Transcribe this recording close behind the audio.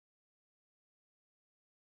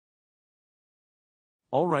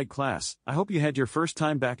Alright class, I hope you had your first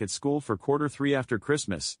time back at school for quarter 3 after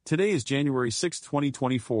Christmas. Today is January 6,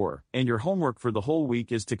 2024, and your homework for the whole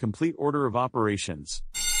week is to complete order of operations.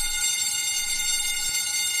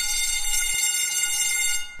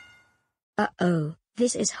 Uh-oh,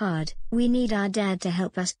 this is hard. We need our dad to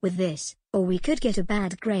help us with this, or we could get a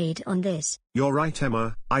bad grade on this. You're right,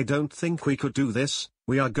 Emma, I don't think we could do this.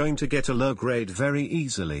 We are going to get a low grade very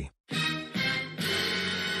easily.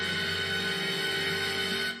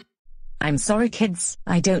 I'm sorry kids,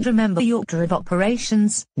 I don't remember your order of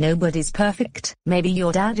operations. Nobody's perfect. Maybe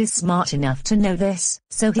your dad is smart enough to know this,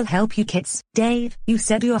 so he'll help you kids. Dave, you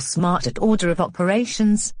said you're smart at order of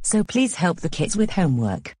operations, so please help the kids with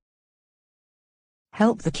homework.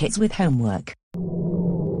 Help the kids with homework.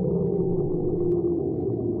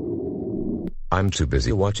 I'm too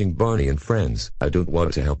busy watching Barney and Friends. I don't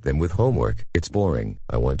want to help them with homework. It's boring.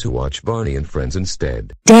 I want to watch Barney and Friends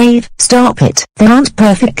instead. Dave, stop it. They aren't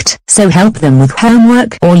perfect, so help them with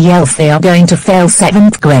homework or else they are going to fail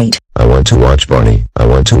 7th grade. I want to watch Barney. I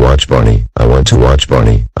want to watch Barney. I want to watch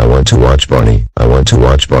Barney. I want to watch Barney. I want to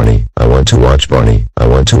watch Barney. I want to watch Barney. I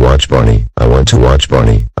want to watch Barney. I want to watch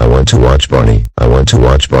Barney. I want to watch Barney. I want to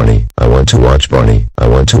watch Barney. I want to watch Barney. I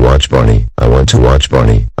want to watch Barney. I want to watch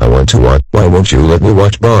Barney. I want to watch. Why won't you let me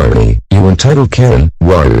watch Barney? You entitled Karen.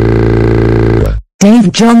 Why?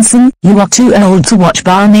 Dave Johnson, you are too old to watch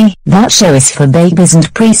Barney. That show is for babies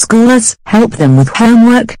and preschoolers. Help them with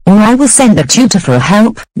homework, or I will send a tutor for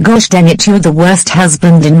help. Gosh dang it, you're the worst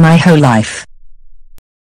husband in my whole life.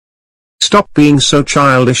 Stop being so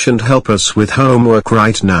childish and help us with homework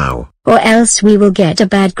right now. Or else we will get a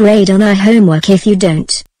bad grade on our homework if you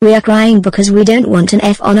don't. We are crying because we don't want an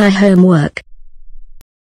F on our homework.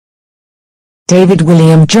 David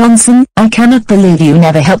William Johnson, I cannot believe you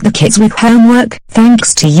never helped the kids with homework.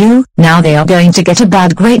 Thanks to you, now they are going to get a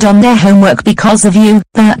bad grade on their homework because of you.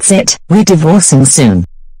 That's it, we're divorcing soon.